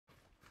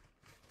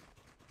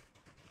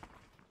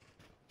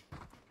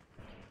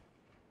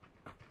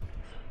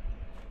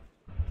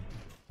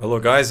Hello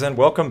guys and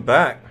welcome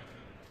back.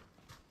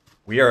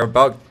 We are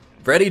about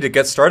ready to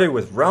get started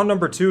with round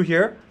number 2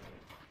 here.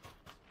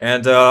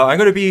 And I'm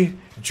going to be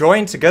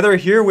joined together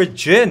here with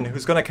Jin,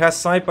 who's going to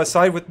cast side by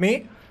side with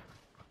me.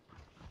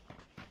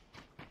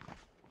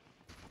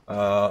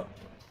 Can't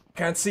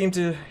seem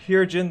to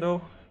hear Jin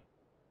though.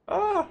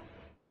 Oh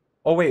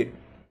wait.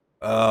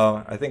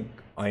 I think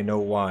I know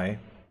why.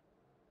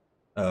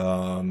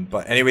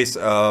 But anyways,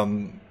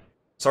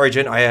 sorry,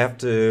 Jin,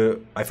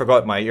 I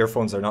forgot my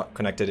earphones are not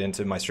connected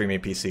into my streaming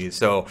PC,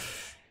 so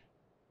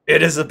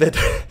it is a bit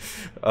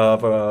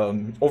of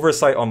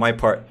oversight on my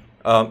part.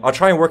 I'll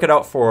try and work it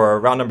out for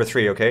round number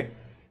 3, okay?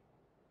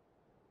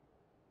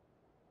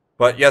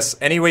 But yes,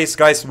 anyways,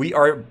 guys, we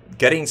are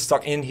getting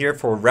stuck in here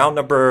for round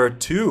number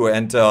 2,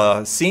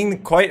 and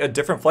seeing quite a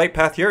different flight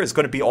path here. Is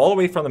going to be all the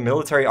way from the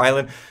military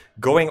island,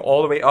 going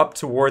all the way up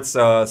towards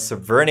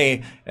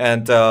Severny,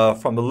 and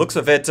from the looks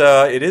of it,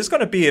 it is going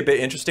to be a bit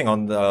interesting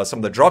on some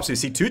of the drops. We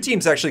see 2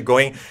 teams actually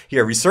going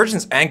here,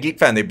 Resurgence and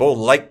Geek.Fty. They both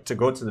like to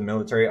go to the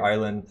military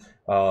island,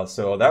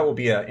 so that will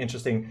be an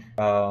interesting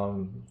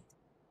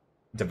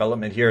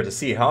development here to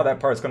see how that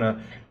part is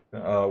going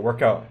to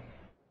work out.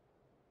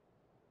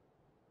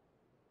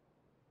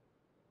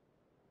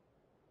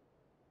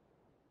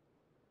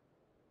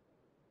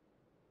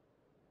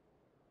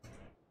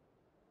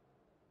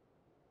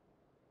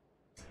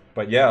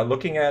 But yeah,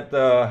 looking at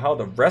how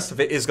the rest of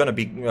it is going to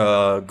be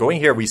going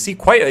here, we see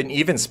quite an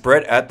even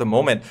spread at the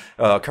moment.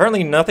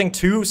 Currently nothing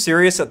too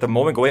serious at the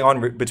moment going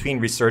on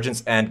between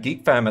Resurgence and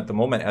Geek.Fty at the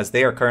moment, as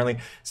they are currently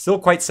still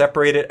quite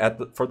separated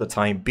for the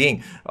time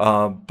being.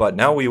 But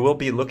now we will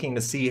be looking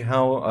to see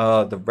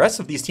how the rest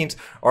of these teams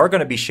are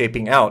going to be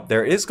shaping out.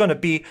 There is going to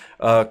be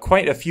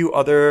quite a few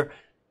other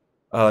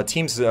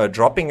teams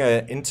dropping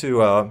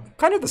into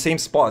kind of the same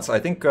spots. I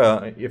think,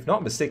 if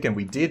not mistaken,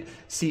 we did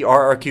see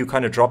RRQ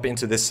kind of drop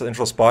into this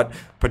central spot.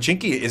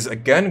 Pochinki is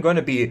again going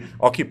to be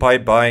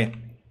occupied by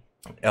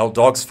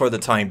ElDogz for the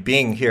time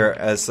being here,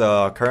 as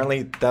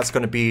currently that's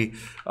going to be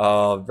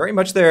very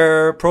much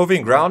their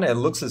proving ground. It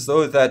looks as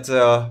though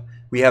that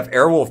we have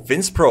Aerowolf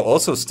Vincepro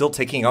also still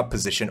taking up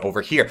position over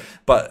here.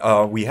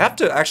 But we have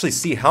to actually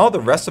see how the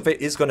rest of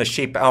it is going to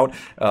shape out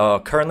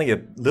currently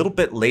a little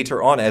bit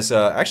later on, as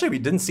actually we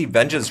didn't see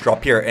Vengeance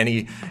drop here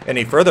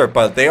any further,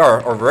 but they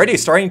are already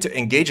starting to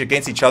engage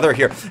against each other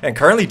here. And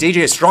currently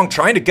DJ is strong,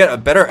 trying to get a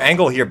better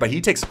angle here, but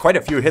he takes quite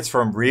a few hits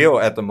from Rio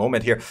at the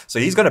moment here. So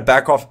he's going to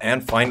back off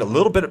and find a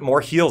little bit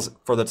more heals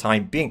for the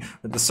time being.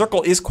 The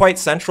circle is quite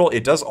central.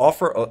 It does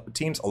offer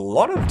teams a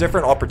lot of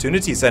different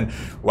opportunities. And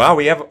wow,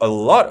 we have a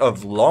lot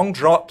of long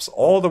drops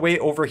all the way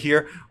over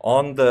here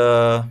on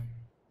the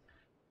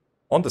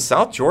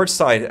South George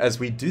side, as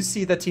we do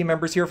see the team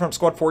members here from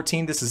Squad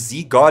 14. This is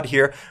ZGOD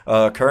here,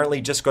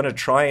 currently just going to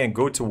try and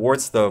go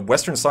towards the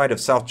western side of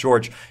South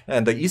George,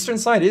 and the eastern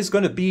side is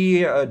going to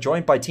be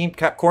joined by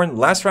Team-Capcorn.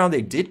 Last round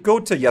they did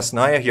go to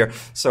Yasnaya here,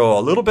 so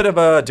a little bit of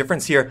a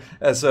difference here,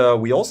 as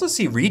we also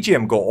see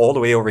REGIUM go all the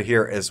way over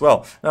here as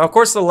well. Now, of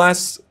course, the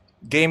last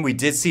game we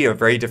did see a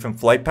very different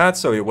flight path,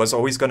 so it was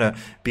always going to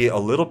be a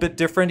little bit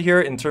different here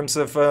in terms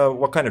of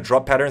what kind of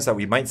drop patterns that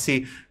we might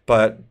see.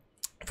 But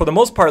for the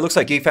most part, it looks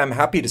like Geek.Fty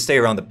happy to stay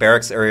around the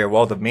barracks area,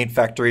 while the main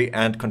factory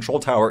and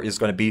control tower is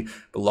going to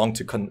belong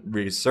to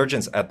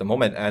Resurgence at the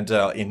moment. And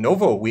in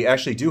Novo, we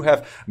actually do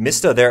have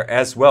Mistah there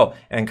as well,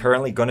 and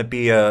currently going to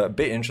be a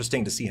bit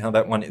interesting to see how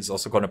that one is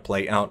also going to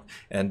play out.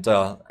 And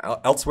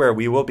elsewhere,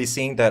 we will be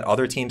seeing that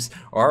other teams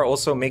are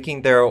also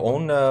making their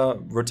own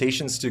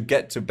rotations to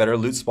get to better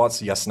loot spots.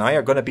 Yasnaya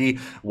are going to be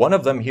one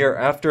of them here,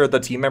 after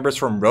the team members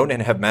from Ronin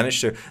have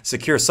managed to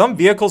secure some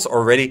vehicles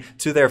already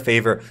to their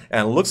favor.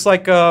 And it looks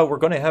like we're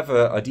going to have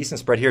a decent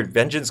spread here.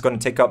 Vengeance is going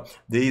to take up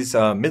these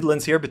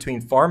midlands here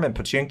between Farm and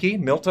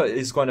Pochinki. Milta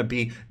is going to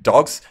be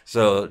DOGZ,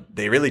 so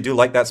they really do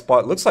like that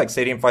spot. Looks like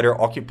Stadium Fighter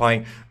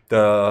occupying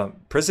the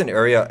prison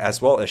area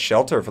as well as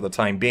shelter for the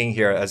time being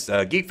here, as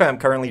Geek.Fty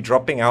currently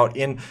dropping out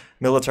in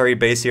military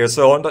base here,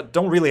 so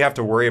don't really have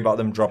to worry about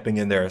them dropping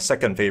in their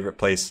second favorite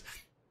place.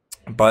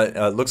 But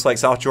looks like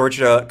South George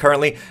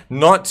currently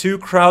not too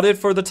crowded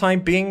for the time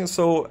being,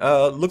 so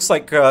looks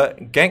like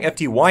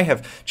Gank.Fty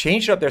have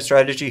changed up their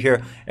strategy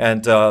here,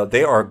 and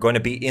they are going to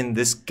be in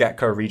this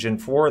Gatka region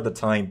for the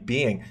time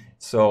being.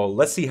 So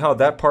let's see how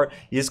that part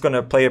is going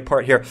to play a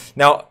part here.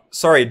 Now,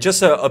 sorry,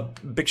 just a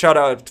big shout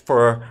out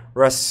for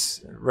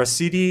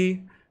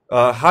Rasidi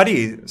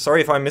Hadi.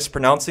 Sorry if I'm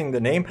mispronouncing the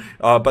name,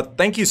 but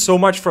thank you so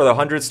much for the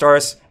 100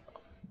 stars.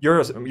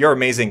 You're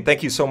amazing.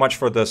 Thank you so much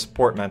for the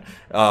support, man.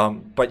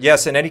 But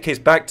yes, in any case,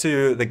 back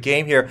to the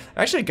game here.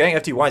 Actually,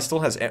 Gank.Fty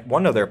still has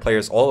one of their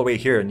players all the way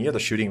here near the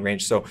shooting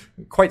range, so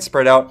quite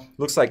spread out.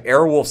 Looks like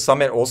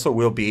Aerowolf.Summit also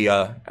will be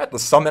at the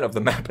summit of the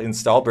map in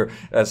Stalber,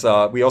 as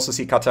we also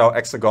see Katao,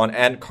 Hexagon,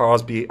 and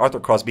Arthur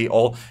Crosby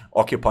all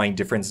occupying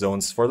different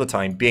zones for the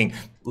time being.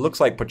 looks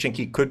like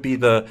Pochinki could be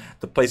the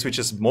place which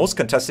is most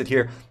contested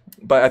here.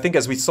 But I think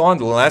as we saw in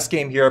the last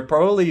game here,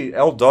 probably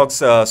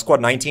ElDogz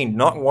Squad 19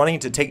 not wanting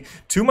to take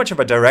too much of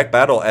a direct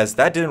battle, as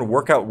that didn't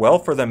work out well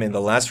for them in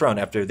the last round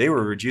after they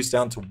were reduced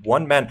down to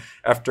 1 man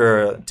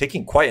after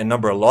taking quite a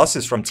number of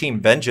losses from Team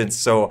Vengeance.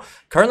 So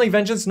currently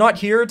Vengeance not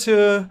here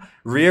to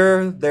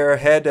rear their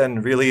head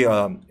and really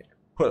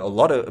put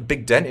a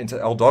big dent into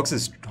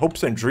ElDogz's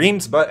hopes and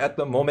dreams, but at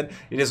the moment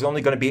it is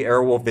only going to be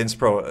Aerowolf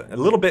Vincepro, a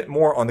little bit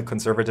more on the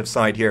conservative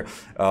side here,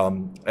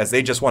 as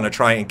they just want to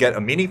try and get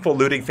a meaningful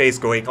looting phase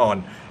going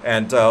on.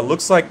 And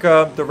looks like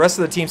the rest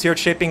of the teams here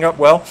shaping up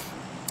well.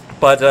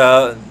 But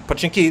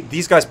Pochinki,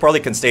 these guys probably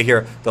can stay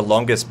here the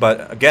longest.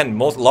 But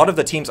again, a lot of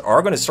the teams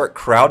are going to start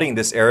crowding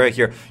this area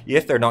here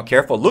if they're not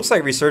careful. Looks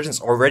like Resurgence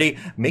already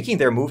making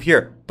their move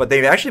here. But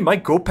they actually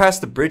might go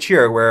past the bridge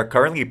here, where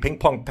currently Ping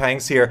Pong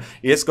Pangs here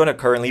is going to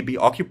currently be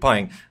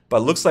occupying.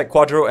 But looks like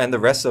Quadro and the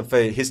rest of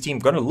his team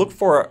going to look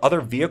for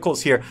other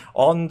vehicles here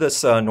on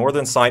this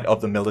northern side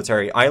of the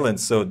military island.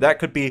 So that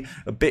could be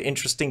a bit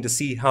interesting to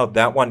see how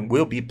that one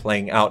will be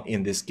playing out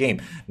in this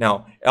game.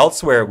 Now,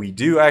 elsewhere, we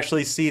do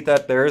actually see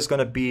that there is going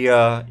to be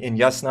in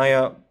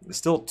Yasnaya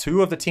still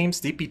 2 of the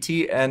teams,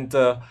 DPT and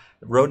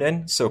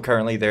Ronin. So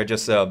currently they're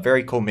just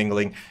very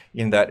commingling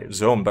in that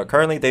zone. But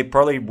currently they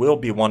probably will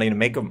be wanting to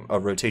make a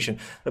rotation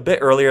a bit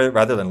earlier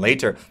rather than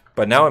later.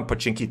 But now in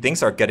Pochinki,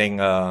 things are getting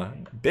a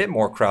bit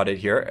more crowded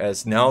here,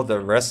 as now the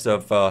rest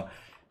of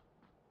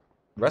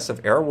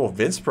Aerowolf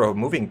Vincepro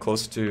moving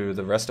close to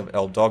the rest of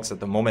ElDogz at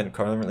the moment.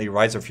 Currently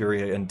Rise of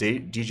Fury and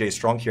DJ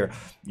Strong here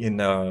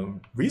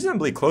in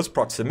reasonably close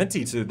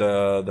proximity to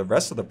the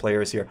rest of the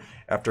players here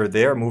after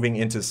they're moving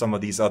into some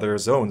of these other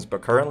zones.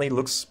 But currently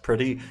looks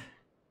pretty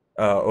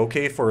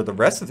okay for the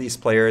rest of these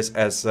players,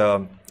 as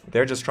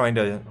they're just trying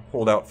to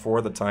hold out for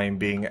the time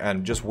being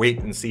and just wait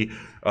and see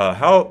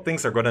how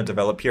things are going to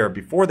develop here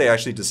before they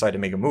actually decide to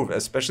make a move,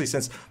 especially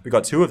since we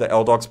got 2 of the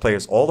ElDogz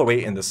players all the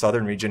way in the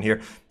southern region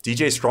here.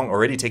 DJ Strong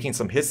already taking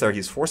some hits there.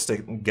 He's forced to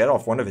get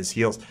off one of his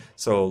heals.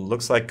 So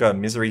looks like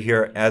Misery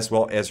here, as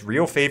well as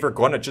Real Favor,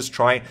 going to just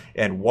try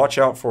and watch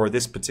out for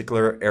this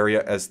particular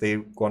area, as they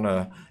going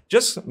to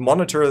just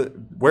monitor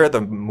where the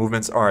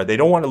movements are. They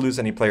don't want to lose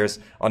any players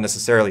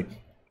unnecessarily.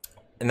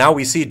 And now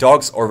we see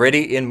DOGZ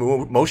already in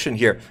motion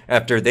here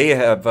after they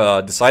have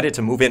decided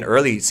to move in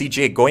early.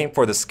 CJ going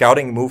for the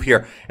scouting move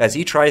here as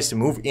he tries to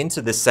move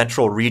into the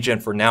central region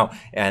for now.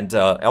 And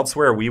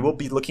elsewhere, we will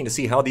be looking to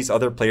see how these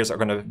other players are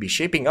going to be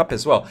shaping up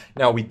as well.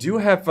 Now, we do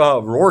have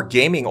Roar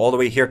Gaming all the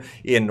way here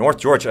in North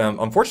Georgia.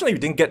 Unfortunately, we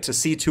didn't get to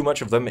see too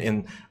much of them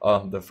in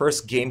the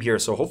first game here.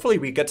 So hopefully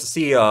we get to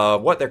see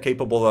what they're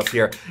capable of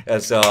here,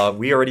 as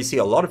we already see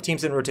a lot of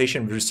teams in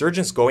rotation.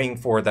 Resurgence going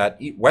for that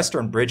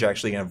western bridge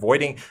actually and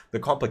avoiding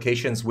the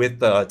complications with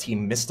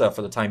Team Mistah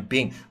for the time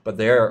being, but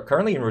they're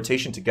currently in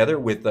rotation together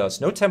with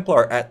Snow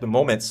Templar at the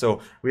moment,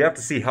 so we have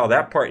to see how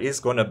that part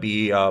is going to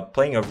be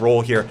playing a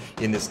role here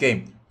in this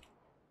game.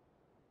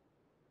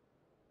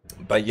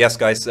 But yes,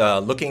 guys,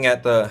 looking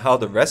at how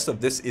the rest of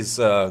this is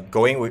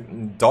going,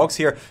 with DOGZ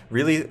here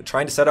really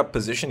trying to set up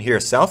position here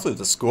south of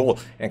the school,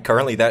 and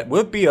currently that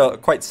would be a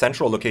quite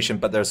central location,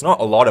 but there's not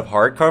a lot of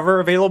hard cover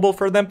available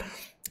for them.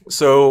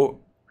 So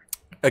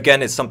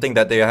again, it's something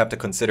that they have to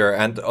consider.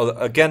 And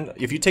again,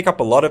 if you take up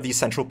a lot of these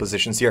central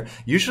positions here,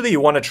 usually you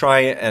want to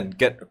try and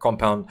get a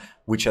compound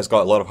which has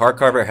got a lot of hard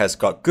cover, has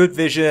got good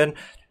vision,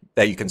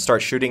 that you can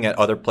start shooting at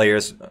other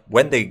players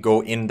when they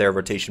go in their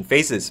rotation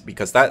phases,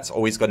 because that's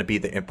always going to be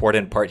the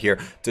important part here,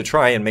 to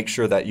try and make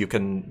sure that you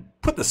can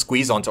put the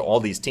squeeze onto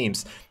all these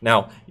teams.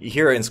 Now,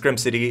 here in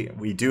Scrimcity,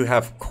 we do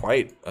have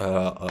quite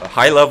a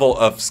high level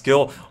of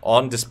skill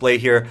on display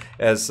here,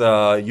 as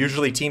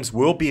usually teams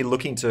will be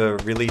looking to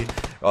really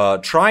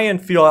try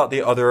and feel out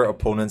the other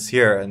opponents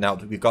here. And now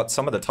we've got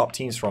some of the top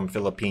teams from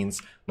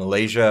Philippines,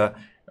 Malaysia,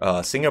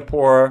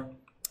 Singapore,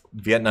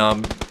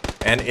 Vietnam,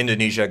 and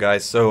Indonesia,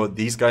 guys. So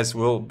these guys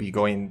will be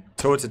going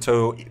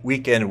toe-to-toe,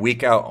 week in,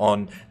 week out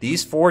on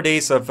these 4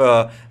 days of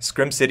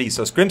Scrimcity.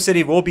 So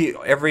Scrimcity will be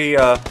every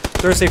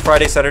Thursday,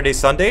 Friday, Saturday,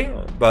 Sunday,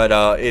 but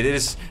it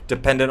is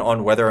dependent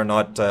on whether or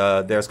not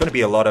there's going to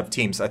be a lot of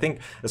teams. I think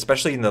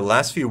especially in the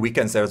last few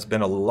weekends, there's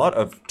been a lot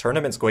of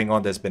tournaments going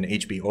on. There's been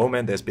HB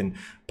Omen, there's been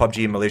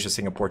PUBG Malaysia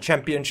Singapore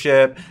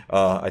Championship.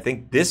 I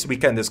think this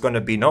weekend there's going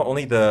to be not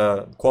only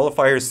the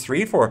qualifiers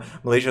 3 for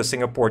Malaysia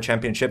Singapore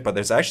Championship, but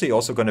there's actually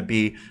also going to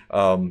be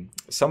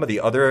some of the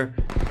other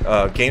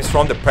games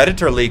from the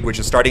Predator League, which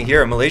is starting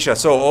here in Malaysia.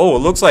 So, it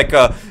looks like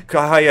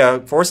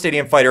Kahaya for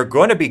Stadium Fighter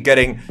going to be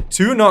getting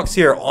 2 knocks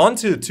here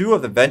onto 2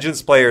 of the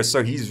Vengeance players.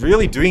 So he's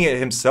really doing it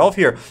himself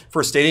here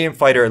for Stadium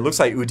Fighter. It looks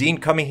like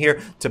Udin coming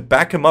here to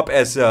back him up,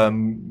 as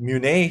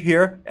Mune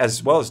here,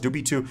 as well as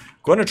Dubi2,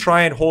 going to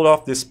try and hold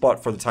off this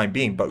spot for the time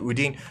being. But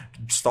Udin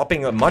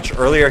stopping much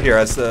earlier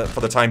here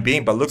for the time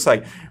being, but looks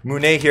like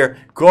Mune here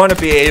going to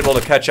be able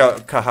to catch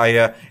out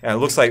Kahaya, and it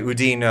looks like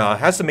Udin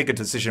has to make a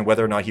decision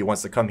whether or not he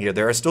wants to come here.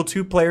 There are still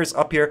 2 players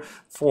up here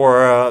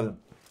for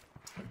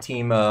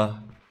Team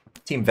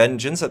Team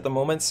Vengeance at the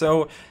moment,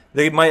 so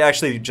they might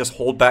actually just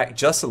hold back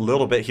just a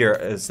little bit here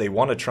as they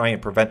want to try and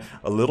prevent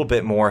a little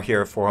bit more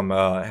here from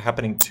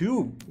happening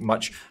too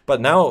much.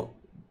 But now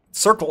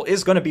Circle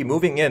is going to be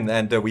moving in,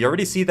 and we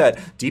already see that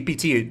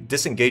DPT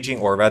disengaging,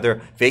 or rather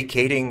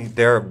vacating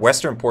their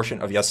western portion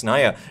of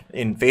Yasnaya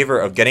in favor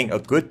of getting a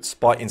good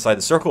spot inside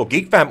the circle.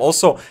 Geek Fam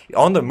also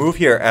on the move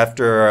here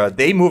after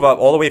they move up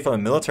all the way from the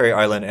military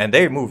island, and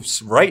they move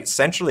right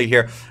centrally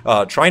here,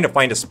 trying to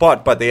find a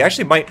spot, but they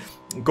actually might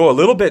go a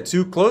little bit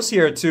too close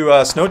here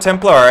to Snow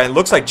Templar, and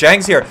looks like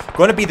Jang's here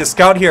going to be the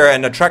scout here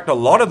and attract a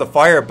lot of the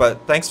fire,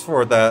 but thanks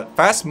for the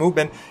fast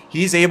movement,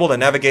 he's able to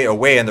navigate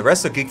away, and the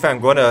rest of Geek Fam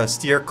going to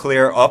steer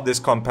clear of this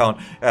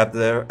compound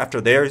after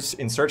they're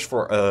in search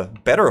for a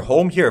better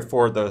home here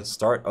for the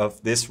start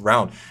of this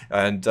round.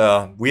 And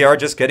we are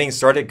just getting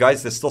started,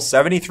 guys. There's still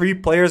 73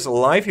 players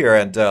alive here,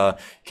 and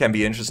can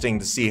be interesting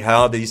to see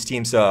how these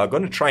teams are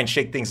going to try and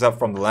shake things up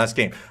from the last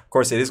game. Of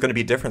course, it is going to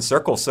be a different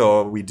circle,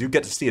 so we do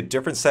get to see a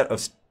different set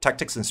of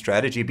tactics and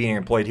strategy being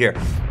employed here.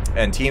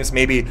 And teams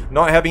maybe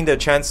not having the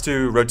chance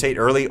to rotate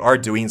early are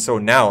doing so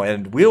now,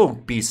 and we'll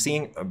be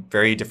seeing a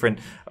very different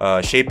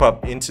shape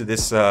up into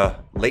this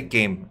late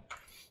game.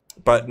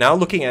 But now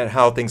looking at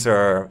how things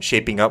are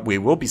shaping up, we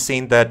will be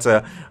seeing that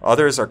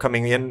others are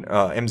coming in.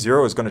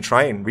 M0 is going to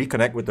try and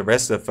reconnect with the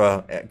rest of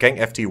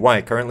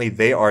Gank.Fty. Currently,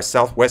 they are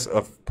southwest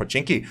of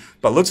Pochinki.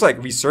 But looks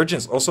like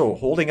Resurgence also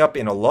holding up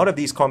in a lot of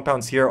these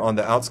compounds here on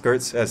the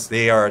outskirts, as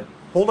they are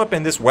holed up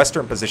in this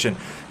western position.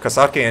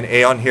 Kasake and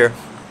Aeon here,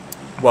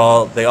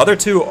 while the other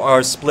two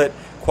are split.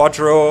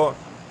 Quadro,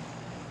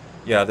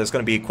 yeah, there's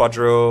going to be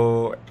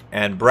Quadro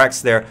and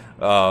Brax there,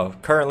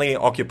 currently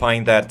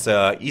occupying that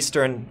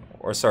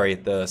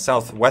the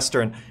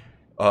southwestern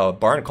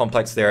barn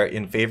complex there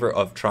in favor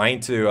of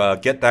trying to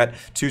get that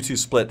 2-2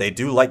 split. They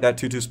do like that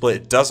 2-2 split.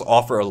 It does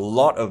offer a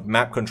lot of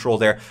map control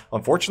there.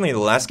 Unfortunately, in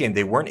the last game,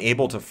 they weren't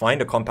able to find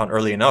a compound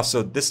early enough,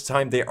 so this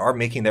time they are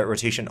making that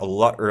rotation a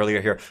lot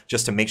earlier here,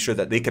 just to make sure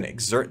that they can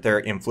exert their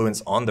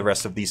influence on the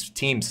rest of these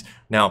teams.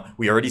 Now,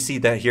 we already see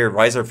that here,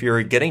 Riser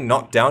Fury getting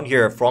knocked down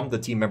here from the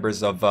team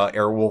members of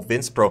Aerowolf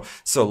Vincepro,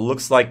 so it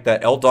looks like the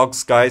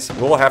ElDogz guys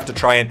will have to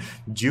try and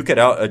duke it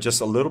out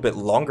just a little bit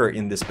longer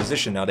in this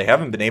position. Now, they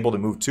haven't been able to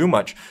move too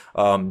much,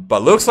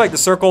 but looks like the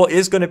circle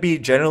is going to be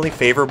generally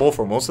favorable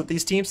for most of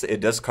these teams. It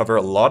does cover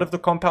a lot of the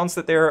compounds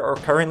that they are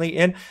currently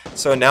in.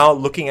 So now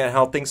looking at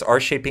how things are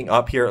shaping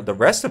up here, the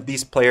rest of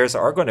these players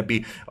are going to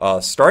be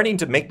starting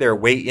to make their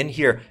way in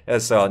here,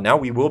 as now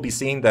we will be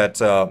seeing that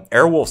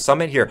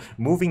Aerowolf.Summit here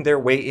moving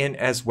their way in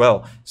as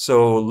well.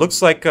 So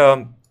looks like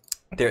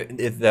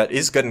that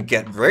is going to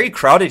get very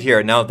crowded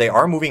here. Now they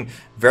are moving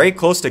very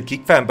close to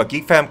Geek Fam, but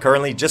Geek Fam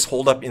currently just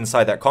hold up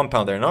inside that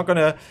compound. They're not going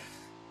to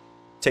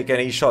take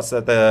any shots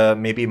that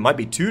maybe might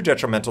be too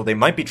detrimental. They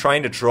might be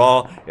trying to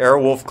draw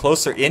Aerowolf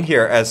closer in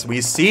here, as we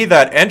see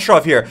that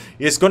Entrov here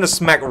is going to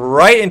smack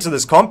right into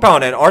this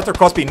compound, and Arthur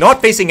Crosby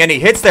not facing any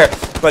hits there.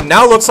 But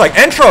now looks like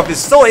Entrov is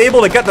still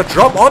able to get the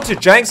drop onto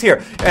Jangs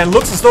here, and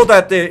looks as though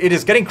that it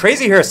is getting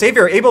crazy here.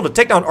 Savior able to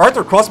take down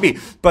Arthur Crosby,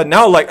 but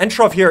now like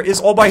Entrov here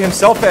is all by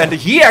himself, and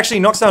he actually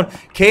knocks down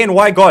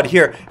ZGOD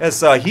here,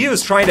 as he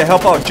was trying to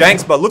help out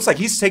Jangs, but looks like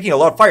he's taking a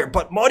lot of fire.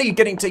 But Modi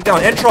getting taken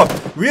down.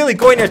 Entrov really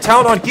going to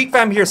town on Geek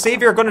Fam here.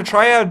 Savior going to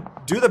try and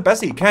do the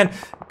best he can.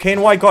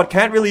 ZGOD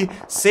can't really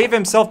save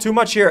himself too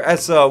much here,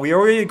 as we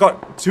already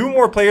got two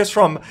more players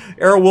from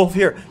Aerowolf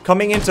here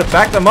coming in to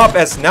back them up,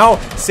 as now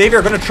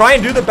Savior going to try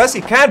and do the best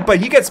he can, but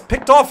he gets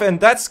picked off, and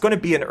that's going to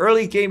be an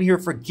early game here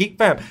for Geek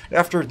Fam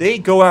after they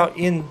go out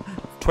in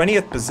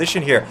 20th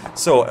position here.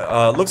 So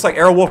looks like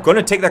Aerowolf going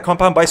to take that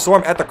compound by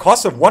storm at the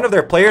cost of one of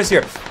their players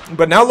here.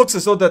 But now looks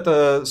as though that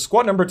the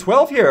squad number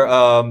 12 here,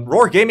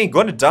 Roar Gaming,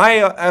 going to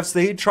die as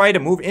they try to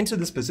move into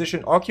this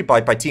position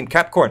occupied by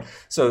Team-Capcorn.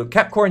 So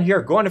Capcorn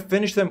here going to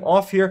finish them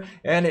off here,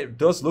 and it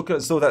does look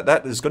as though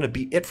that is going to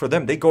be it for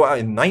them. They go out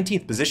in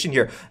 19th position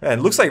here,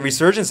 and looks like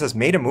Resurgence has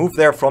made a move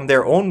there from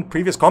their own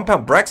previous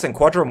compound. Brax and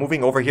Quadro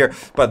moving over here,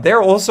 but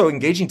they're also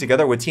engaging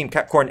together with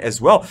Team-Capcorn as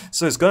well.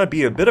 So it's going to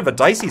be a bit of a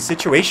dicey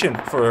situation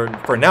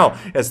for now,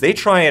 as they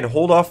try and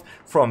hold off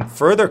from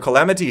further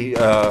calamity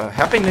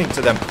happening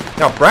to them.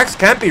 Now Brax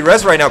can't be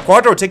res right now.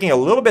 Quadro taking a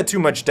little bit too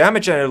much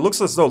damage, and it looks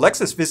as though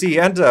Lexus, Fizzy,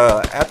 and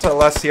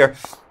Atalas here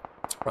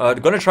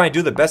going to try and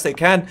do the best they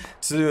can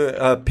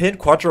to pin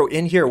Quadro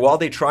in here while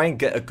they try and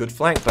get a good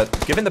flank.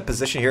 But given the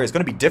position here, it's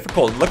going to be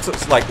difficult. Looks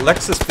like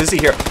Lexus, Fizzy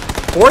here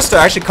forced to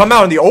actually come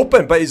out in the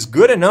open, but is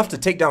good enough to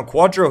take down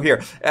Quadro here.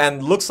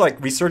 And looks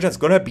like Resurgence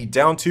going to be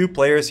down two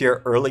players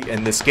here early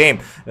in this game.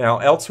 Now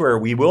elsewhere,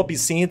 we will be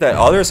seeing that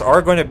others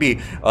are going to be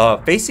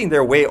facing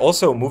their way,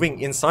 also moving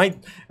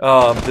inside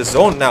the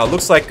zone. Now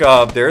looks like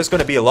there is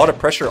going to be a lot of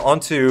pressure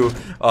onto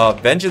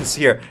Vengeance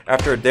here,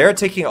 after they're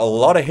taking a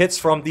lot of hits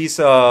from these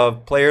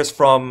players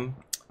from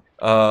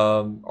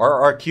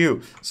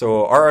RRQ.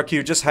 So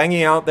RRQ just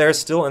hanging out there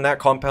still in that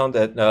compound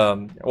that,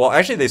 well,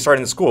 actually they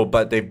started in school,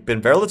 but they've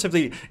been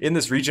relatively in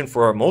this region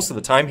for most of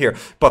the time here.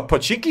 But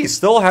Pochinki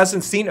still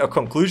hasn't seen a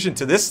conclusion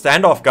to this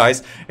standoff,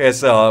 guys,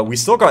 as we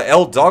still got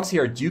ElDogz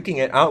here duking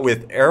it out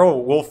with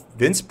Aerowolf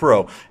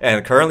Vincepro,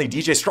 and currently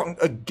DJ Strong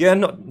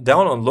again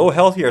down on low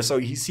health here, so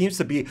he seems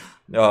to be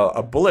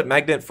a bullet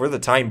magnet for the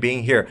time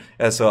being here,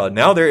 as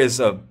now there is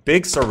a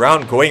big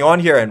surround going on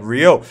here, and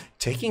Rio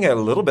taking a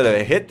little bit of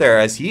a hit there,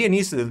 as he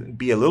needs to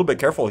be a little bit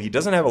careful. He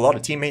doesn't have a lot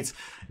of teammates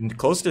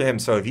close to him,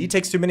 so if he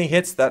takes too many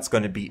hits, that's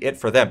going to be it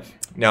for them.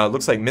 Now it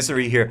looks like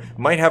Misery here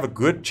might have a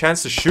good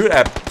chance to shoot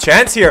at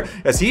Chance here,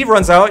 as he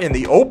runs out in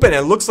the open,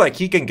 and looks like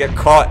he can get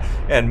caught,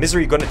 and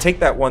Misery going to take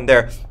that one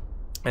there.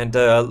 And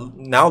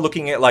now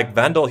looking at like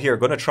Vandal here,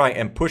 going to try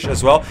and push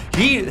as well.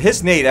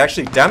 His nade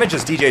actually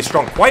damages DJ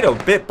Strong quite a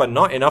bit, but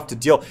not enough to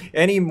deal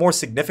any more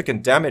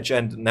significant damage.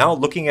 And now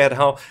looking at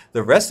how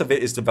the rest of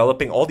it is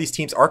developing, all these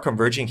teams are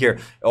converging here.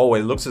 Oh,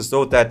 it looks as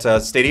though that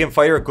Stadium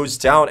Fighter goes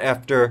down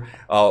after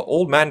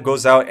Old Man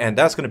goes out, and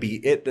that's going to be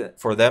it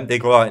for them. They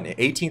go out in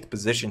 18th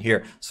position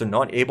here, so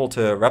not able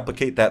to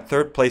replicate that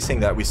third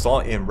placing that we saw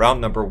in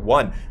round number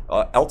 1.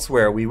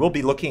 Elsewhere, we will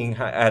be looking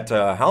at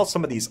how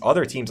some of these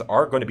other teams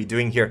are going to be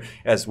doing here,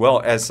 as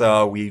well as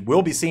we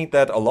will be seeing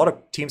that a lot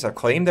of teams have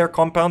claimed their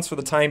compounds for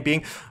the time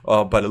being,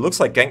 but it looks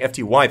like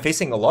Gank.Fty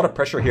facing a lot of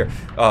pressure here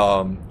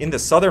in the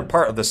southern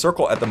part of the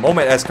circle at the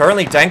moment, as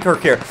currently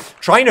Dunkirk here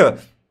trying to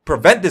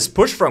prevent this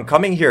push from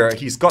coming here.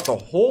 He's got the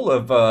whole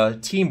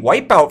of Team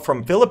WipeOut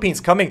from Philippines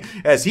coming,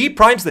 as he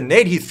primes the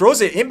nade. He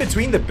throws it in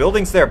between the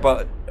buildings there,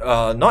 but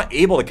not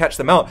able to catch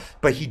them out,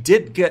 but he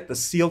did get the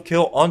seal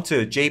kill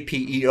onto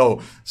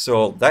JPEO,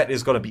 so that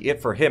is going to be it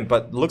for him.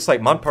 But looks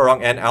like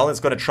Manparang and Alan's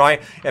going to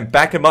try and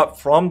back him up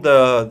from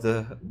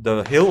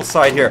the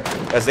hillside here,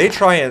 as they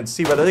try and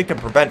see whether they can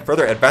prevent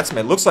further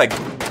advancement. Looks like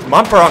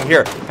Manparang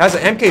here has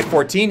an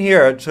MK14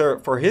 here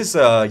for his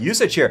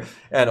usage here,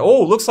 and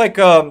oh, looks like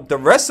the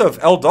rest of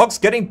ElDogz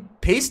getting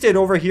pasted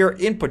over here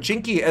in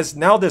Pochinki, as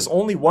now there's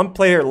only one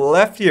player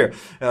left here.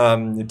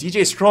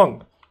 DJ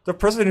Strong, the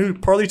person who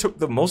probably took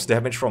the most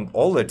damage from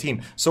all the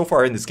team so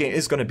far in this game,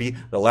 is going to be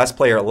the last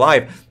player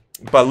alive.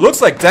 But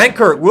looks like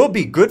Dunkirk will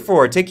be good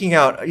for taking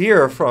out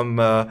here from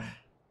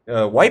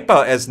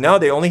WipeOut, as now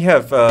they only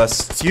have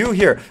Stu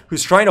here,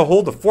 who's trying to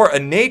hold the fort. A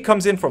nade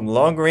comes in from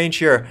long range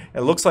here,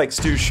 and looks like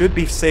Stu should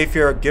be safe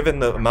here given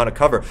the amount of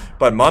cover.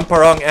 But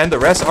Manparang and the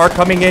rest are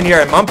coming in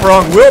here, and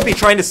Manparang will be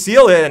trying to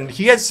seal it, and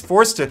he is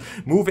forced to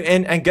move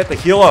in and get the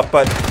heal up.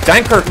 But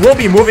Dunkirk will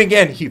be moving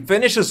in. He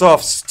finishes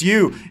off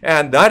Stu,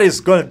 and that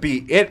is going to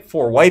be it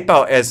for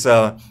WipeOut, as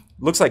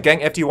looks like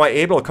Gank.Fty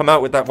able to come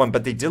out with that one,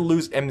 but they did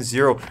lose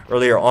M0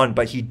 earlier on,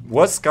 but he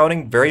was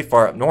scouting very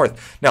far up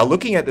north. Now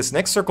looking at this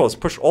next circle, is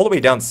pushed all the way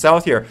down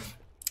south here,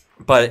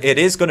 but it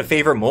is going to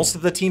favor most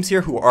of the teams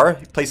here who are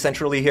placed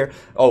centrally here.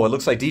 Oh, it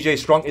looks like DJ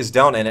Strong is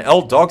down, and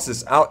ElDogz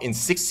is out in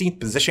 16th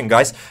position,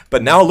 guys.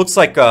 But now it looks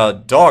like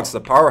DOGZ,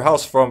 the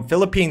powerhouse from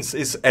Philippines,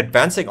 is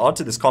advancing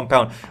onto this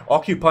compound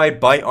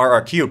occupied by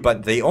RRQ,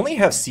 but they only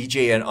have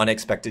CJ and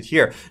Unexpected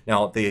here.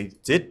 Now, they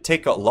did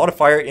take a lot of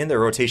fire in their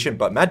rotation,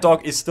 but Mad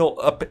Dog is still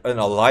up and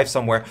alive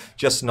somewhere,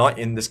 just not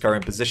in this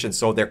current position.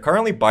 So they're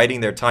currently biding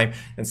their time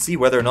and see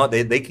whether or not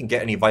they can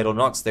get any vital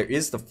knocks. There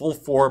is the full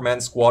 4-man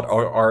squad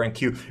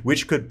RNQ,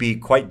 which could be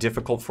quite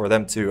difficult for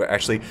them to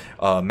actually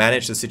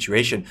manage the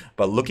situation.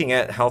 But looking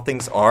at how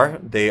things are,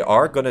 they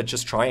are going to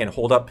just try and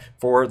hold up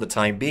for the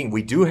time being.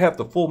 We do have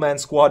the full man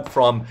squad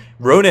from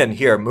Ronin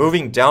here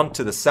moving down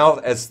to the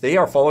south, as they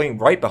are following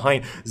right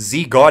behind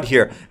ZGOD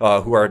here,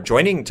 who are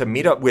joining to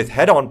meet up with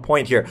Head On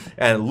Point here.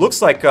 And it looks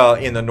like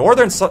in the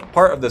northern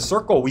part of the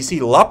circle, we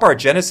see Lapar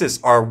Genesis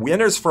are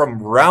winners from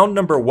round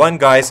number 1,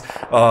 guys,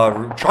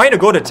 trying to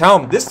go to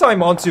town, this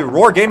time onto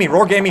Roar Gaming.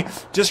 Roar Gaming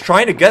just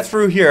trying to get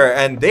through here,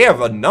 and they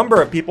have a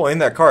number of people in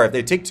that car. If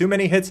they take too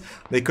many hits,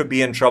 they could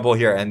be in trouble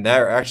here, and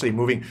they're actually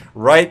moving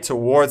right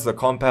towards the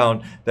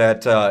compound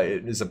that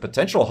is a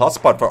potential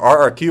hotspot for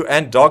RRQ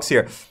and DOGZ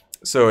here.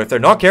 So if they're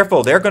not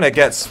careful, they're going to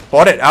get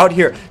spotted out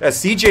here as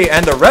CJ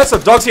and the rest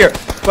of DOGZ here.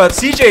 But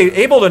CJ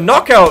able to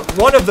knock out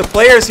one of the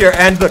players here,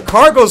 and the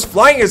car goes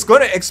flying. Is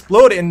going to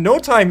explode in no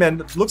time,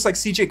 and it looks like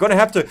CJ going to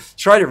have to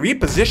try to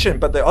reposition.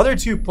 But the other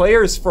two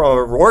players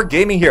from Roar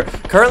Gaming here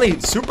currently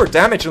super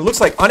damaged. It looks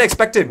like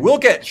Unexpected will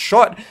get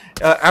shot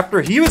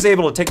after he was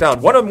able to take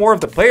down one or more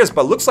of the players,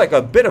 but looks like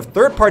a bit of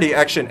third-party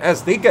action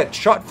as they get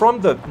shot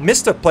from the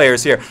Mistah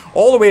players here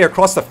all the way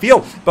across the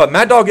field. But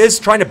Mad Dog is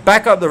trying to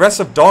back up the rest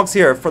of DOGZ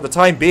here for the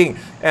time being,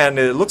 and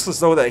it looks as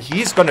though that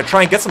he's going to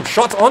try and get some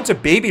shots onto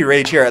Baby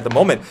Rage here at the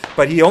moment,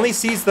 but he only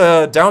sees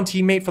the down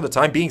teammate for the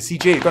time being.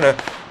 CJ is going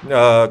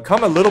to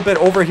come a little bit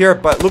over here,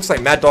 but looks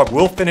like Mad Dog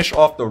will finish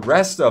off the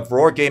rest of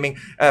Roar Gaming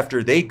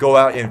after they go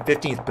out in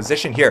 15th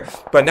position here.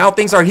 But now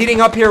things are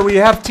heating up here. We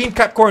have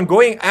Team-Capcorn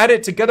going at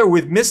it together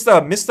with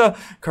Mistah. Mistah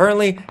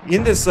currently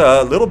in this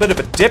little bit of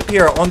a dip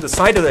here on the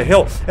side of the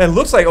hill, and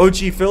looks like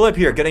OG Philip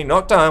here getting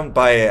knocked down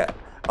by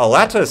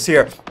Alatas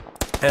here.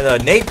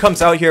 And Nate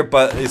comes out here,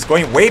 but is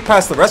going way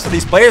past the rest of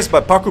these players.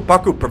 But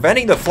Paku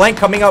preventing the flank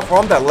coming up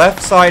from that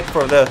left side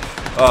for the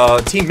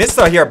Team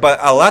Mistah here. But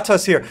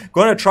Alata's here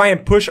going to try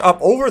and push up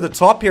over the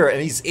top here,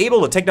 and he's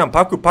able to take down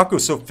Paku.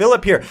 So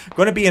Philip here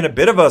going to be in a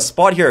bit of a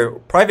spot here.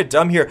 Private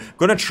Dumb here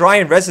going to try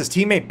and res his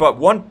teammate, but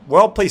one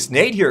well-placed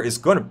nade here is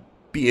going to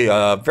be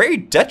very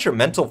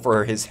detrimental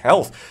for his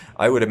health,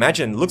 I would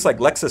imagine. Looks like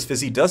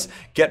LexusFizzy does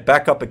get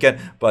back up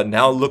again, but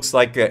now looks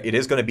like it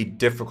is going to be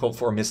difficult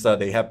for Mistah.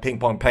 They have Ping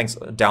Pong Pangs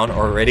down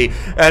already,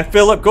 and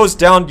Philip goes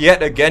down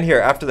yet again here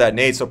after that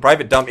nade. So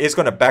Private Dumb is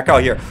going to back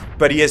out here,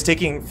 but he is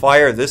taking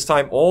fire this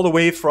time all the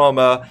way from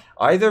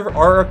either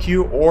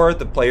RRQ or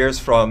the players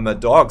from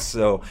DOGZ.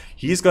 So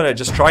he's going to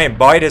just try and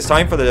bide his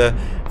time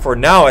for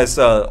now, as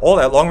all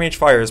that long range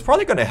fire is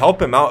probably going to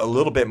help him out a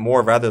little bit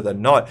more rather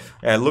than not.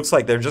 And it looks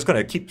like they're just going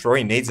to keep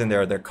throwing nades in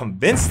there. They're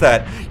convinced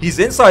that he's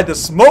inside the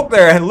smoke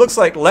there, and it looks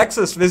like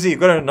LexusFizzy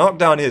going to knock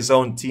down his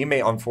own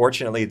teammate,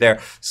 unfortunately, there.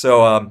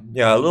 So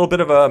yeah, a little bit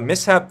of a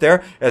mishap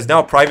there, as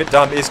now Private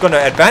Dumb is going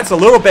to advance a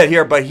little bit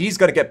here, but he's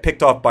going to get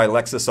picked off by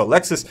Lexus. So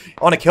Lexus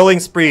on a killing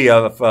spree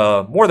of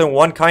more than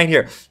one kind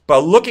here.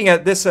 But looking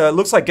at this,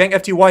 looks like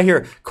Gank.Fty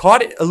here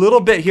caught a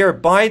little bit here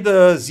by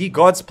the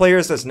ZGOD's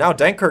players, as now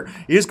Dankert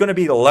is going to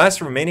be the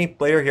last remaining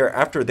player here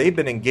after they've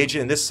been engaged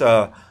in this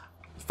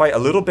fight a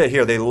little bit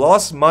here. They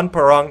lost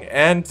Manparang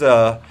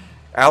and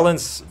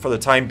Allen's for the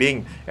time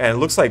being, and it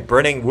looks like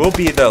Burning will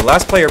be the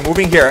last player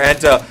moving here.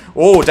 And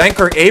oh,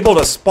 Dankert able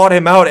to spot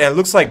him out, and it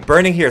looks like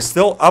Burning here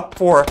still up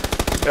for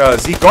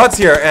ZGOD's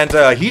here,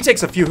 and he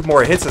takes a few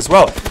more hits as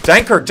well.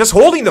 Dankert just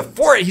holding the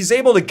fort. He's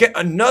able to get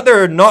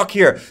another knock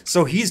here,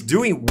 so he's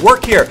doing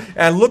work here,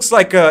 and looks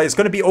like it's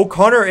going to be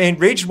O'Connor and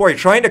Rageboy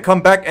trying to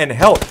come back and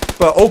help,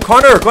 but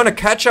O'Connor going to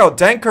catch out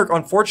Dankert,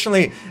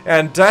 unfortunately,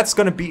 and that's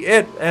going to be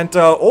it. And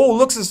oh,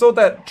 looks as though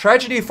that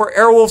tragedy for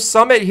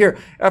Aerowolf.Summit here,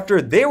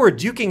 after they were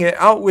duking it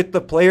out with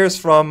the players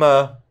from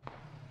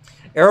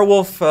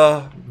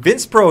Aerowolf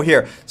Vincepro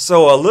here.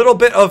 So a little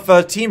bit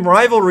of team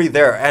rivalry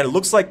there, and it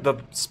looks like the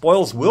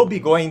spoils will be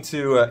going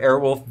to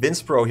Aerowolf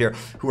Vincepro here,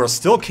 who are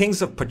still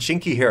kings of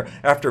Pachinki here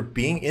after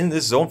being in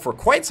this zone for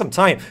quite some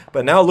time.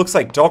 But now it looks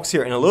like DOGZ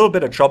here in a little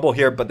bit of trouble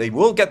here, but they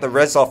will get the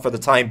res off for the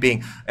time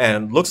being,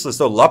 and looks as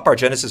though Lapar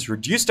Genesis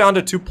reduced down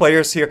to 2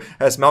 players here,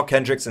 as Mal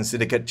Kendricks and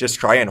Syndicate just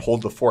try and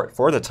hold the fort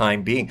for the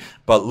time being.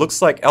 But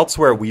looks like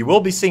elsewhere we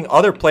will be seeing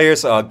other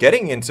players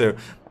getting into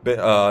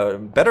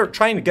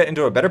trying to get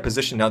into a better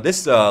position. Now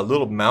this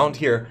little mound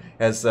here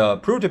has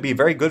proved to be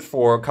very good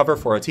for cover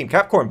for a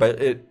Team-Capcorn,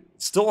 but it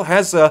still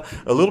has a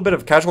little bit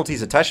of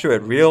casualties attached to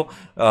it. Real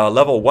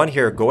level 1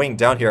 here going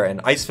down here,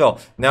 and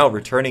Icefell now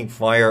returning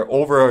fire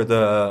over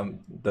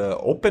the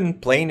open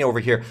plane over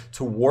here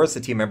towards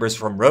the team members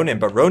from Ronin.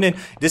 But Ronin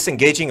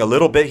disengaging a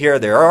little bit here.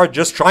 They are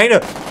just trying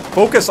to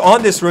focus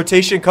on this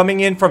rotation coming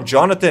in from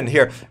Jonathan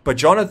here, but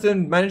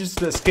Jonathan manages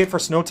to escape for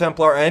Snow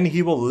Templar, and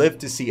he will live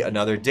to see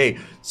another day.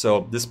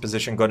 So this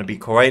position going to be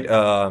quite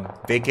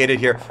vacated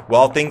here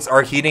while things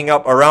are heating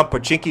up around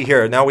Pachinki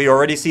here. Now we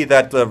already see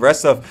that the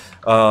rest of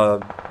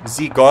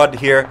ZGOD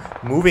here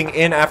moving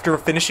in after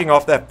finishing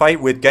off that fight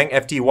with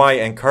Gank.Fty,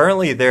 and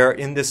currently they're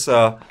in this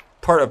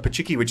part of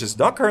Pachinki, which is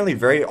not currently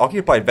very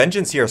occupied.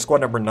 Vengeance here,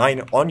 squad number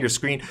 9 on your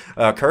screen,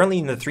 currently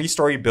in the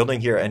 3-story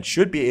building here, and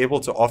should be able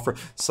to offer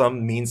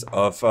some means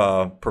of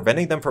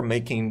preventing them from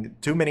making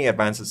too many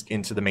advances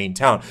into the main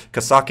town.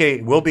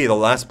 Kasake will be the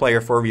last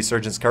player for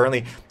Resurgence,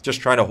 currently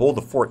just trying to hold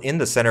the fort in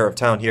the center of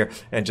town here,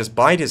 and just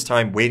bide his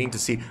time waiting to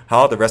see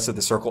how the rest of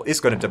the circle is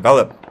going to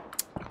develop.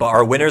 But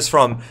our winners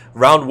from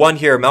round 1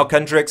 here, Mal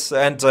Kendricks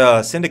and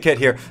Syndicate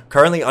here,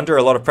 currently under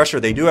a lot of pressure.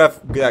 They do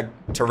have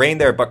terrain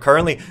there, but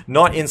currently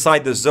not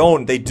inside the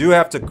zone. They do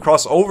have to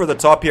cross over the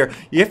top here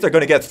if they're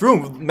going to get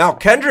through. Mal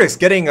Kendricks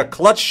getting a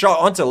clutch shot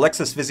onto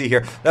LexusFizzy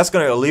here. That's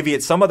going to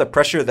alleviate some of the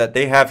pressure that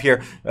they have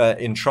here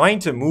in trying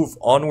to move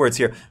onwards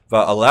here.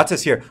 But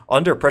Alatis here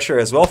under pressure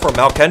as well for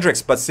Mal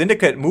Kendricks, but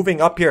Syndicate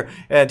moving up here,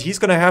 and he's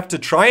going to have to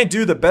try and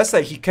do the best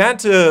that he can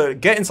to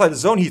get inside the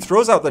zone. He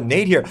throws out the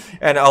nade here,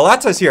 and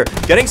Alatis here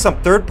getting some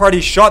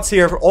third-party shots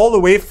here all the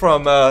way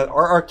from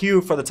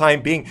RRQ for the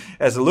time being,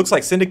 as it looks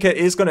like Syndicate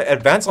is going to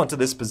advance onto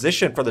this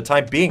position for the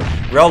time being.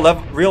 Real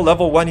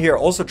level 1 here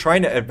also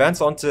trying to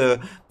advance onto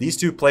these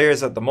 2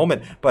 players at the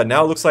moment, but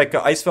now it looks like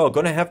Icefell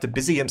going to have to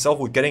busy himself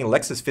with getting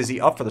LexusFizzy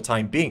up for the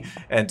time being,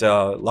 and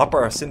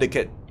Lapar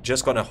Syndicate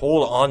just going to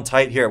hold on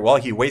tight here while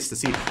he waits to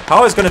see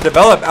how it's going to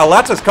develop.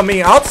 Alatas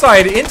coming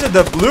outside into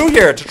the blue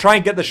here to try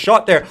and get the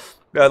shot there.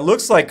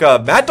 Looks like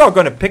Mad Dog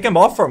going to pick him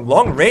off from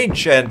long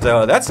range, and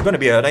that's going to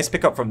be a nice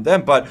pickup from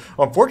them. But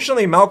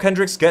unfortunately, Mal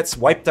Kendricks gets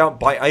wiped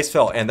out by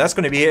Icefell, and that's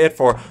going to be it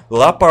for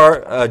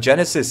Lapar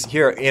Genesis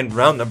here in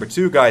round number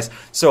 2, guys.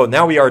 So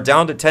now we are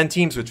down to 10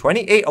 teams with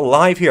 28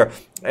 alive here.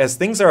 As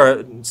things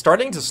are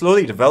starting to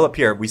slowly develop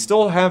here, we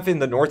still have in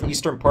the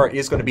northeastern part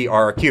is going to be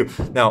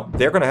RRQ. Now,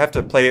 they're going to have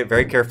to play it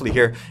very carefully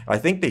here. I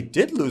think they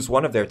did lose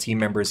one of their team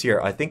members here.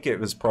 I think it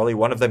was probably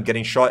one of them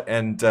getting shot,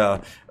 and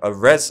a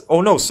res... Oh,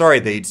 no, sorry.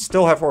 They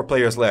still have 4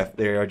 players left.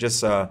 They are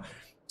just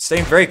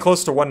staying very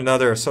close to one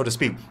another, so to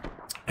speak.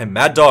 And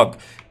Mad Dog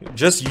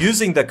just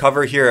using the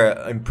cover here,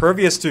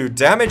 impervious to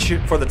damage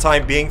for the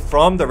time being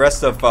from the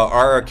rest of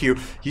RRQ.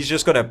 He's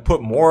just going to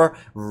put more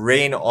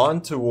rain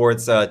on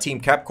towards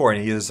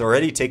Team-Capcorn. He has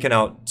already taken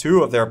out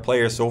 2 of their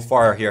players so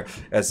far here,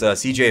 as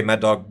CJ and Mad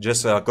Dog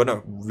just going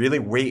to really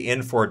weigh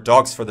in for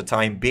DOGZ for the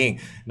time being.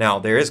 Now,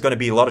 there is going to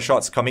be a lot of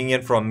shots coming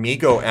in from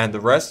Migo and the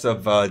rest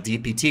of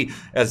DPT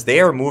as they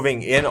are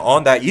moving in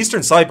on that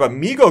eastern side, but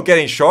Migo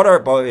getting shot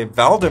at by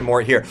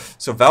Valdemort here.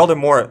 So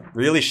Valdemort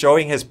really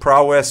showing his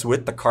prowess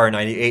with the Car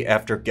 98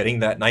 after getting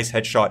that nice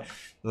headshot.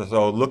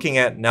 So looking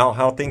at now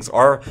how things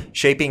are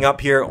shaping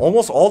up here,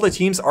 almost all the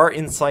teams are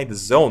inside the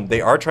zone. They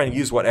are trying to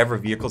use whatever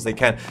vehicles they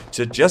can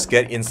to just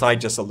get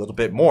inside just a little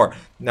bit more.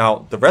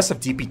 Now, the rest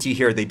of DPT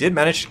here, they did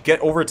manage to get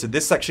over to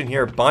this section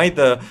here by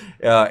the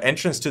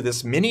entrance to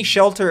this mini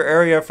shelter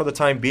area for the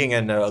time being,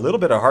 and a little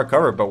bit of hard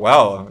cover, but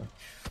wow.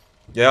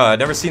 Yeah, I've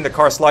never seen the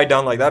car slide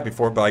down like that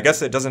before, but I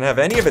guess it doesn't have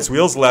any of its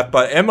wheels left.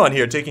 But Emon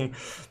here taking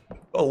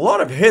a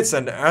lot of hits,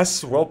 and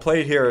as well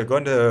played here,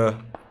 going to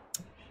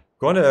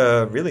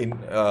really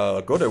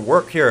go to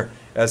work here,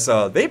 as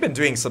they've been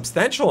doing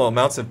substantial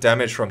amounts of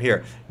damage from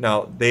here.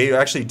 Now, they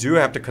actually do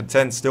have to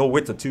contend still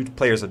with the 2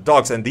 players of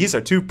DOGZ, and these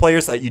are 2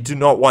 players that you do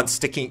not want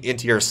sticking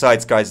into your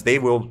sides, guys. They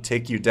will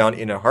take you down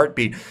in a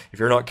heartbeat if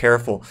you're not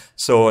careful.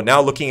 So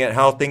now looking at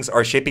how things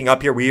are shaping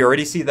up here, we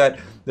already see that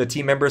the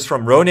team members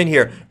from Ronin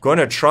here going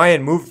to try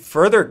and move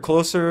further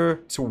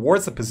closer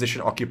towards the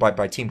position occupied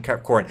by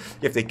Team-Capcorn.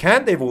 If they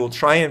can, they will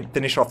try and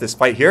finish off this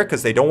fight here,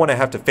 because they don't want to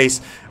have to face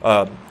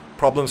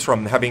problems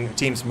from having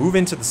teams move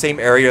into the same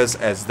areas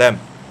as them.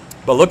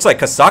 But looks like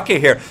Kasake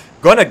here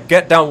gonna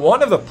get down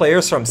one of the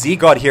players from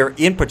ZGOD here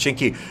in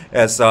Pochinki,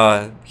 as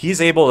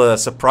he's able to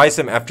surprise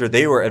him after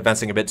they were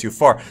advancing a bit too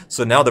far.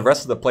 So now the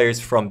rest of the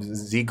players from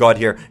ZGOD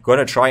here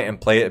gonna try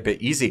and play it a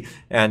bit easy.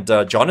 And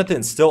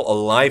Jonathan's still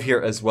alive here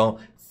as well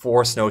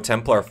for Snow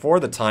Templar for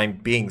the time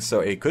being,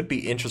 so it could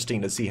be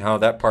interesting to see how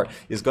that part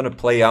is going to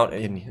play out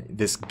in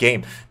this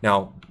game.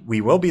 Now,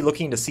 we will be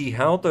looking to see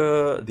how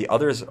the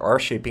others are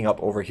shaping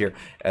up over here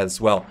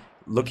as well.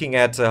 Looking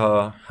at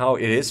how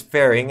it is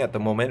faring at the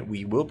moment,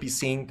 we will be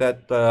seeing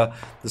that the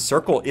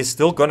circle is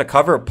still going to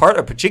cover part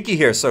of Pochinki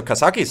here. So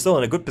Kasaki is still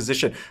in a good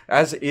position,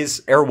 as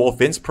is Aerowolf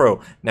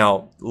Vincepro.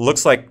 Now,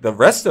 looks like the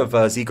rest of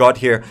ZGOD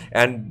here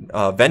and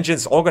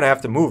Vengeance all going to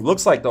have to move.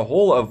 Looks like the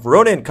whole of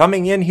Ronin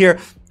coming in here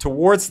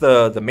towards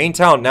the main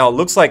town. Now, it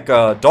looks like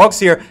DOGZ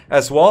here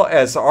as well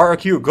as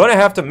RRQ going to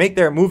have to make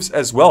their moves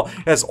as well,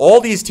 as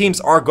all these teams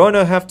are going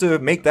to have to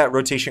make that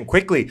rotation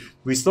quickly.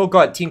 We still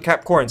got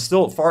Team-Capcorn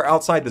still far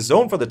outside the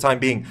zone for the time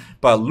being,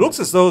 but it looks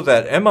as though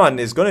that Eman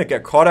is going to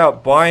get caught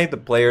out by the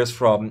players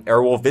from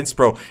Aerowolf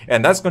Vincepro,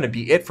 and that's going to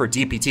be it for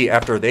DPT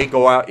after they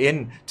go out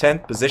in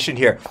 10th position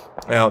here.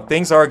 Now,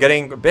 things are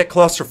getting a bit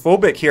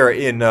claustrophobic here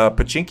in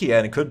Pochinki,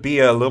 and it could be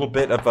a little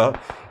bit of a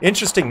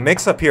interesting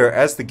mix-up here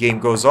as the game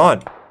goes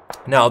on.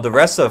 Now, the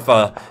rest of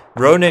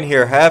Ronin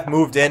here have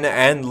moved in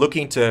and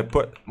looking to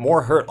put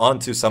more hurt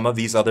onto some of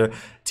these other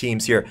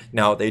teams here.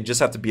 Now, they just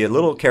have to be a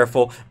little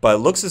careful, but it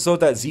looks as though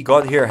that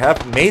ZGOD here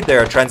have made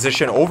their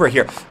transition over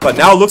here. But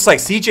now it looks like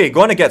CJ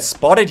going to get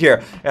spotted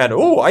here. And,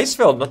 oh,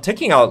 Icefeld not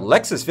taking out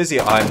Lexus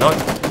Vizia. I'm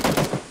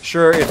not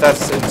sure if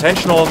that's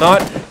intentional or not,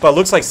 but it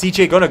looks like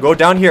CJ going to go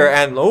down here.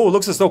 And, oh,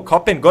 looks as though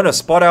Koppin going to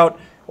spot out,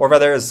 or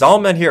rather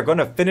Zalman here going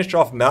to finish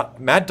off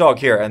Mad Dog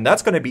here, and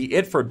that's going to be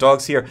it for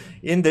DOGZ here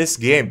in this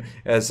game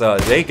as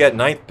they get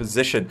 9th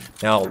position.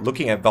 Now,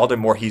 looking at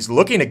Valdemort, he's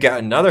looking to get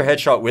another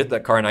headshot with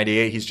that Car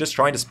 98. He's just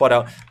trying to spot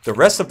out the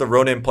rest of the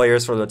Ronin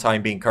players for the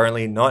time being,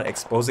 currently not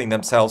exposing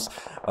themselves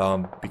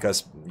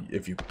because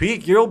if you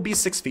peek, you'll be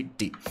 6 feet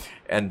deep.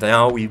 And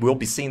now we will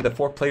be seeing the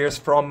 4 players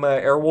from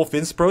Aerowolf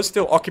Vincepro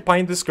still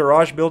occupying this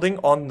garage building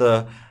on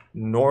the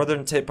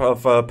northern tip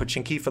of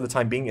Pochinki for the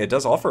time being. It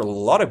does offer a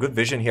lot of good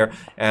vision here,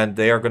 and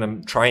they are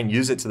going to try and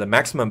use it to the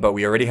maximum, but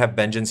we already have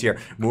Vengeance here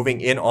moving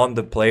in on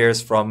the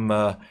players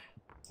from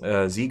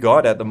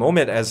ZGOD at the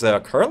moment, as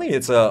currently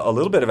it's a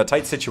little bit of a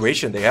tight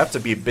situation. They have to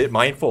be a bit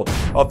mindful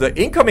of the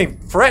incoming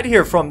threat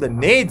here from the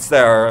nades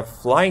that are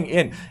flying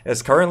in,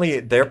 as currently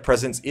their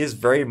presence is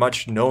very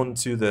much known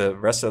to the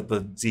rest of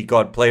the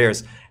ZGOD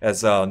players,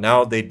 as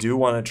now they do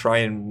want to try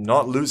and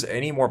not lose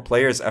any more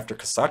players after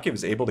Kasaki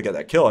was able to get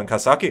that kill, and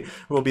Kasaki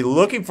will be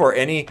looking for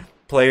any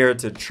player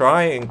to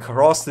try and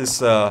cross this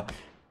part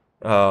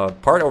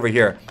over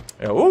here.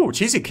 Oh,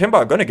 Cheesy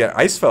Kimba going to get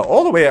Icefell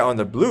all the way out on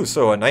the blue,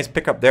 so a nice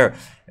pickup there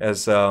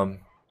as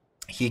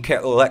he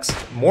collects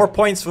more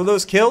points for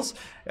those kills.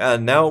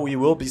 And now we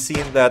will be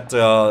seeing that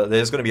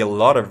there's going to be a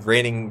lot of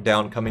raining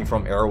down coming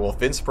from Aerowolf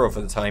Vincepro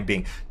for the time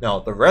being. Now,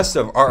 the rest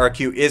of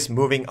RRQ is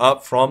moving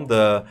up from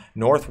the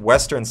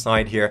northwestern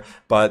side here,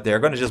 but they're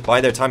going to just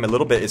buy their time a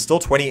little bit. It's still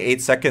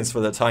 28 seconds for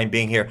the time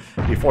being here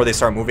before they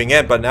start moving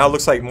in, but now it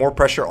looks like more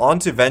pressure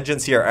onto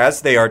Vengeance here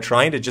as they are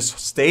trying to just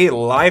stay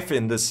alive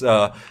in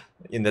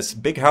this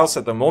big house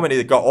at the moment.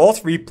 They've got all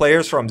 3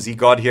 players from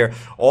ZGOD here,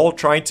 all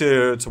trying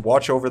to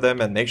watch over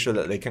them and make sure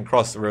that they can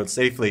cross the road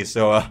safely.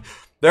 So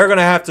they're going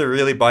to have to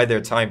really bide their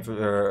time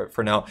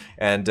for now,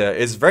 and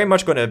it's very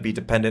much going to be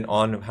dependent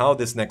on how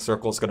this next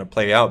circle is going to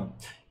play out.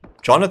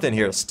 Jonathan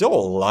here, still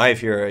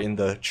alive here in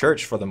the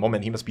church for the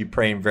moment. He must be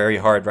praying very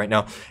hard right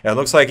now. And it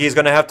looks like he's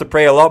going to have to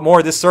pray a lot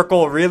more. This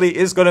circle really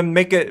is going to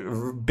make it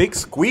big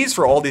squeeze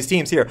for all these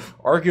teams here.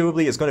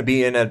 Arguably, it's going to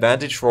be an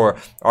advantage for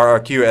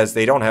RRQ as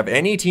they don't have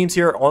any teams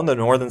here on the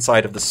northern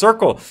side of the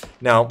circle.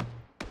 Now,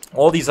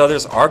 all these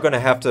others are going to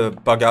have to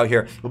bug out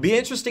here. It'll be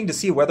interesting to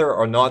see whether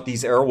or not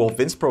these Aerowolf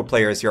Vincepro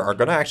players here are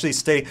going to actually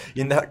stay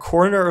in that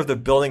corner of the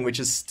building, which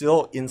is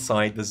still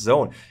inside the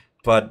zone.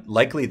 But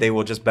likely they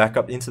will just back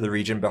up into the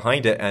region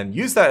behind it and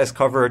use that as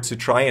cover to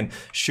try and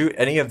shoot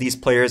any of these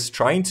players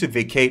trying to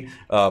vacate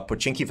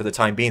Pochinki for the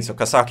time being. So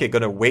Kasake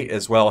going to wait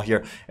as well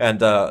here. And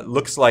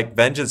looks like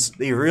Vengeance,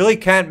 they really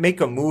can't make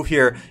a move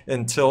here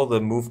until the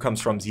move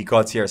comes from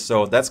ZGOD here.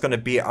 So that's going to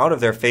be out of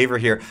their favor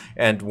here.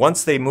 And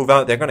once they move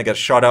out, they're going to get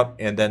shot up.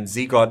 And then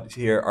ZGOD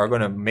here are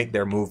going to make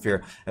their move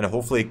here. And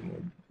hopefully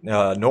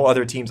no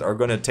other teams are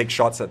going to take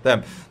shots at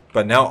them.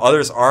 But now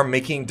others are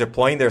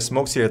deploying their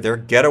smokes here. Their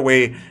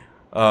getaway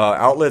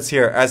outlets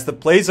here as the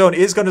play zone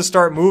is going to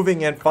start moving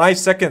in 5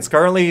 seconds.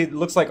 Currently it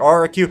looks like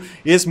RRQ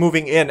is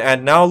moving in,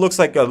 and now looks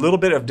like a little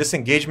bit of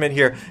disengagement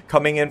here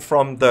coming in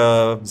from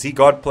the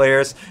ZGOD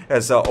players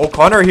as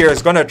O'Connor here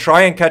is going to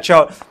try and catch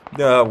out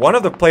one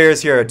of the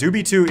players here.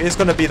 Doobie2 is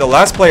going to be the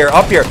last player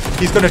up here.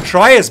 He's going to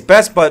try his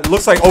best, but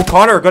looks like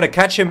O'Connor are going to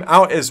catch him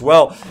out as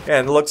well,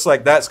 and looks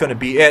like that's going to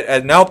be it.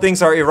 And now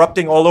things are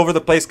erupting all over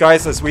the place,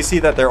 guys, as we see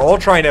that they're all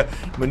trying to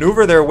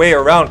maneuver their way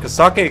around.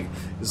 Kasake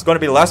is going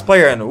to be the last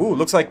player, and ooh,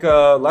 looks like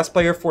last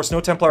player for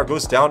Snow Templar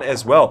goes down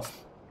as well.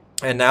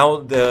 And now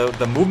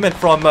the movement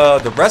from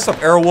the rest of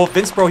Aerowolf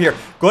Vincepro here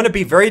going to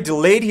be very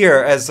delayed here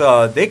as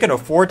they can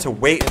afford to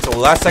wait until the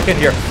last second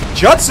here.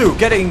 Jutsu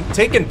getting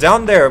taken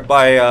down there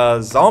by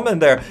Zalman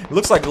there. It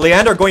looks like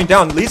Leander going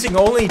down, leaving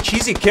only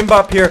Cheesy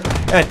Kimbap here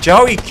and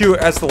Jowie Q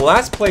as the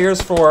last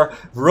players for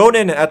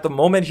Ronin at the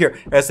moment here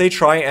as they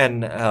try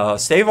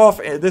and stave off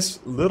this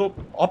little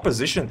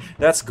opposition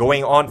that's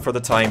going on for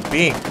the time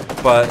being.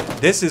 But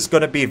this is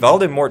going to be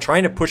Valdemort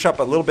trying to push up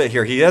a little bit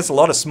here. He has a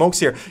lot of smokes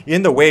here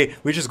in the way,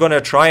 which is going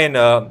to try and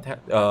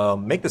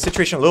make the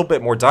situation a little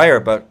bit more dire.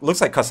 But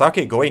looks like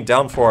Kasake going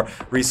down for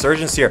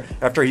Resurgence here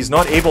after he's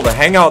not able to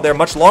hang out there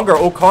much longer.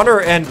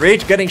 O'Connor and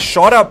Rage getting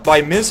shot up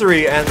by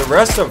Misery and the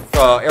rest of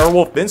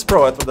Aerowolf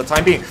Vincepro for the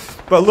time being.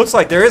 But it looks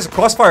like there is a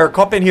crossfire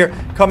cup in here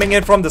coming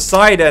in from the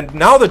side, and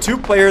now the two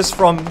players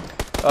from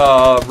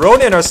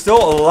Ronin are still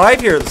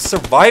alive here,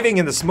 surviving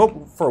in the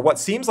smoke for what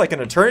seems like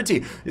an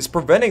eternity. Is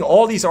preventing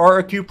all these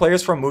RRQ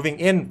players from moving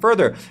in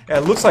further. And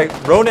it looks like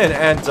Ronin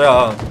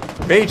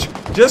and Rage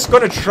just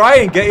going to try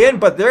and get in,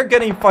 but they're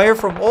getting fire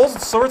from all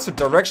sorts of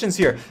directions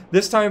here.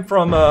 This time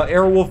from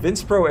Aerowolf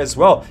Vincepro as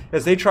well,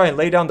 as they try and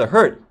lay down the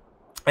hurt.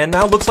 And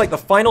now looks like the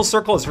final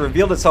circle has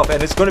revealed itself,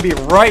 and it's going to be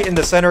right in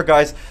the center,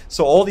 guys.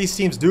 So all these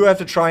teams do have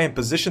to try and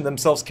position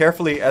themselves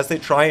carefully as they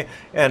try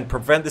and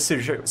prevent this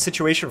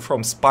situation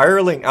from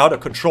spiraling out of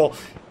control.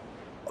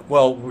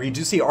 Well, we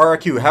do see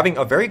RRQ having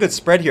a very good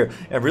spread here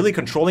and really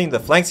controlling the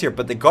flanks here,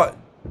 but they got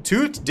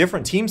two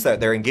different teams that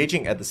they're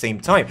engaging at the same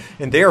time,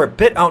 and they are a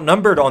bit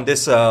outnumbered on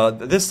this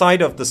this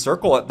side of the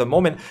circle at the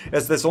moment,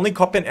 as there's only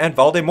Coppin and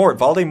Valdemort.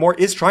 Valdemort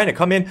is trying to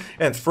come in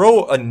and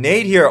throw a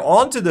nade here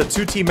onto the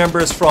two team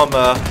members from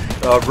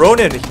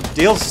Ronin. He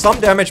deals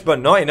some damage, but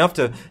not enough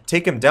to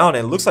take him down,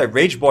 and it looks like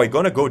Rage Boy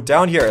going to go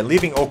down here and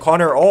leaving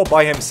O'Connor all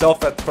by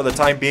himself for the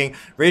time being.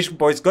 Rage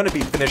Boy's going to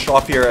be finished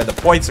off here, and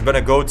the points are going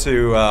to go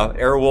to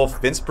Aerowolf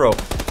Vincepro.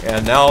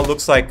 And now it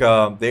looks like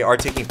they are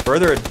taking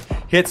further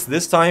hits,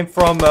 this time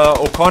from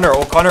O'Connor.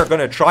 O'Connor going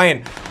to try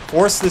and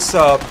force this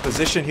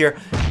position here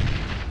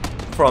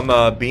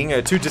from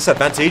being too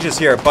disadvantageous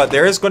here, but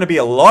there is going to be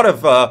a lot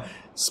of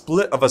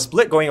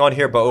split going on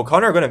here. But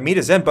O'Connor going to meet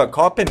his end, but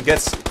Coppin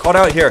gets caught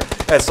out here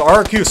as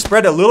RQ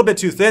spread a little bit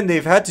too thin.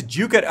 They've had to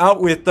duke it out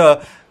with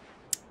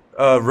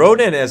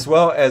Ronin as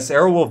well as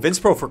Aerowolf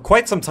Vincepro for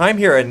quite some time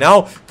here, and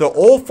now the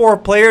all four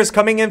players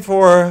coming in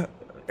for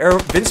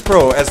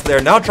Vincepro as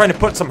they're now trying to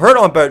put some hurt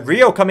on, but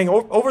Rio coming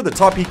over the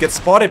top. He gets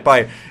spotted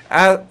by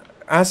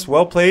As.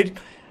 Well played,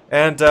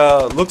 and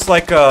looks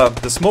like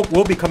the smoke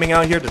will be coming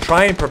out here to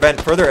try and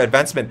prevent further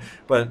advancement.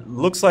 But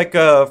looks like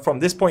from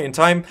this point in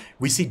time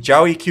we see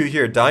Jowie Q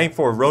here dying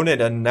for Ronin,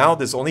 and now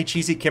there's only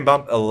Cheesy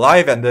Kimbap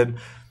alive, and then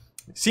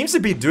seems to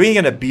be doing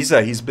an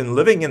Ibiza. He's been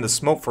living in the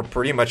smoke for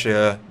pretty much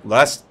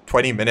last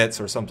 20 minutes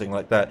or something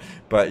like that.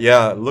 But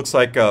yeah, it looks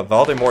like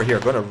Valdemort here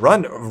going to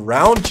run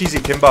around Cheesy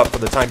Kimbap for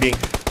the time being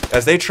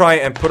as they try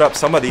and put up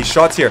some of these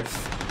shots here.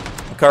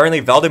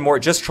 Currently,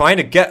 Valdemort just trying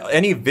to get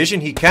any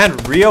vision he can.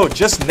 Rio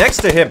just next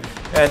to him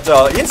and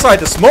inside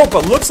the smoke,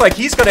 but looks like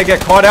he's going to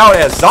get caught out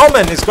as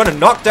Zalman is going to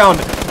knock down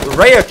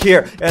Rayak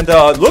here. And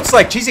looks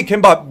like Cheesy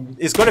Kimbap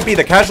is going to be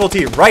the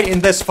casualty right in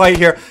this fight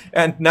here.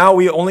 And now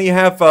we only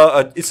have,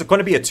 it's going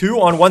to be a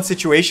 2-on-1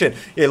 situation.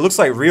 It looks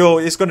like Rio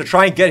is going to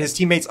try and get his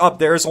teammates up.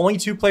 There's only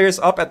 2 players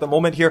up at the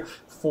moment here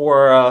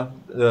for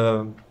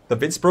the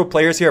Vincepro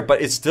players here,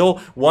 but it's still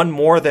one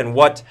more than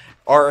what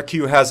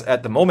RRQ has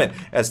at the moment,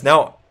 as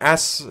now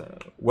As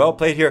well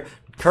played here,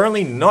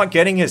 currently not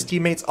getting his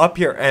teammates up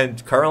here,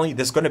 and currently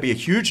there's going to be a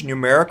huge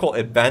numerical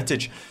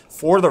advantage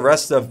for the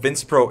rest of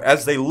Vincepro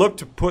as they look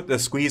to put the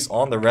squeeze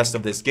on the rest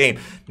of this game.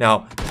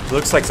 Now,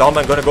 looks like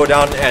Zalman going to go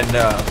down, and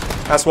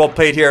as well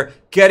played here,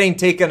 getting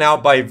taken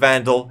out by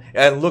Vandal,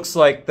 and looks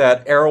like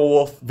that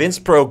Aerowolf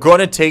Vincepro going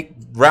to take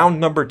round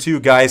number 2,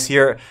 guys,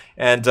 here,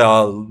 and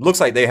looks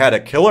like they had a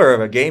killer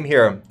of a game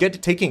here,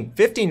 taking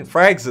 15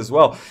 frags as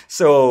well.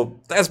 So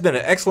that's been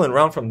an excellent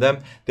round from them.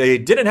 They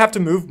didn't have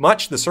to move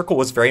much. The circle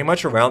was very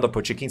much around the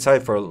Pochinki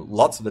side for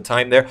lots of the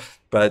time there,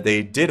 but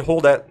they did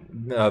hold that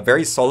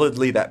very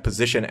solidly, that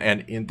position,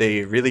 and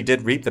they really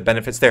did reap the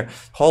benefits there,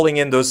 hauling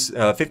in those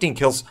 15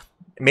 kills,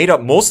 made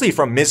up mostly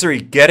from Misery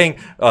getting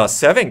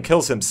 7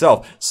 kills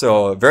himself.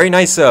 So a very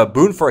nice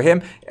boon for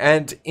him.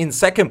 And in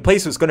second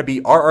place was going to be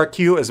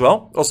RRQ as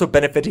well, also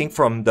benefiting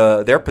from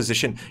their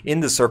position in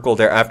the circle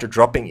there after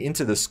dropping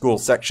into the school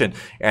section.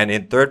 And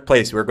in third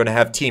place, we're going to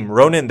have Team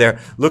Ronin there,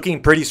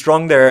 looking pretty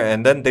strong there.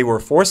 And then they were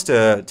forced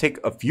to take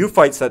a few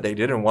fights that they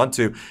didn't want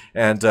to.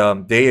 And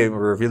they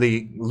were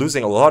really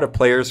losing a lot of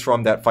players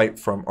from that fight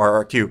from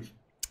RRQ.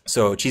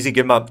 So Cheesy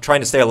Gim up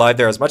trying to stay alive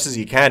there as much as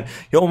he can.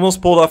 He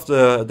almost pulled off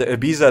the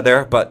Ibiza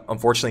there, but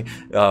unfortunately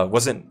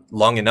wasn't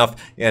long enough.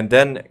 And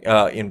then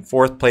in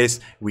fourth place,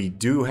 we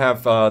do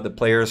have the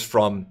players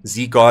from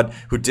ZGOD,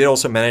 who did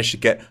also manage to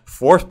get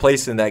fourth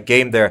place in that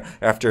game there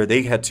after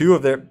they had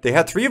they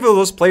had 3 of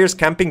those players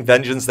camping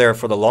Vengeance there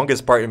for the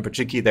longest part in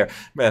Pochinki there.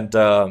 And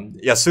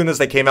yeah, as soon as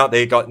they came out,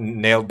 they got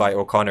nailed by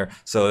O'Connor.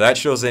 So that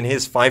shows in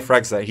his 5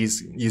 frags that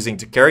he's using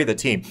to carry the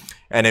team.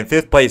 And in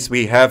fifth place,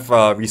 we have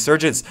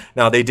Resurgence.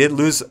 Now, they did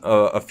lose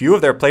a few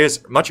of their players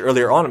much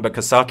earlier on, but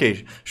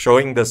Kasake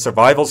showing the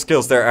survival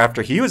skills there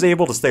after he was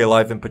able to stay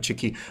alive in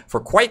Pochinki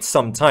for quite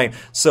some time.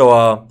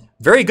 So,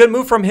 very good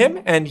move from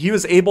him, and he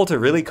was able to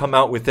really come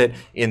out with it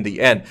in the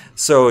end.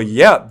 So,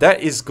 yeah, that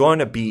is going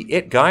to be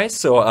it, guys.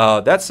 So,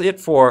 that's it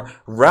for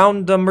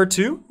round number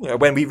 2.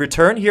 When we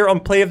return here on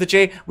Play of the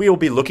J, we will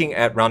be looking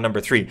at round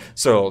number 3.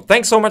 So,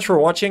 thanks so much for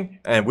watching,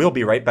 and we'll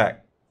be right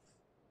back.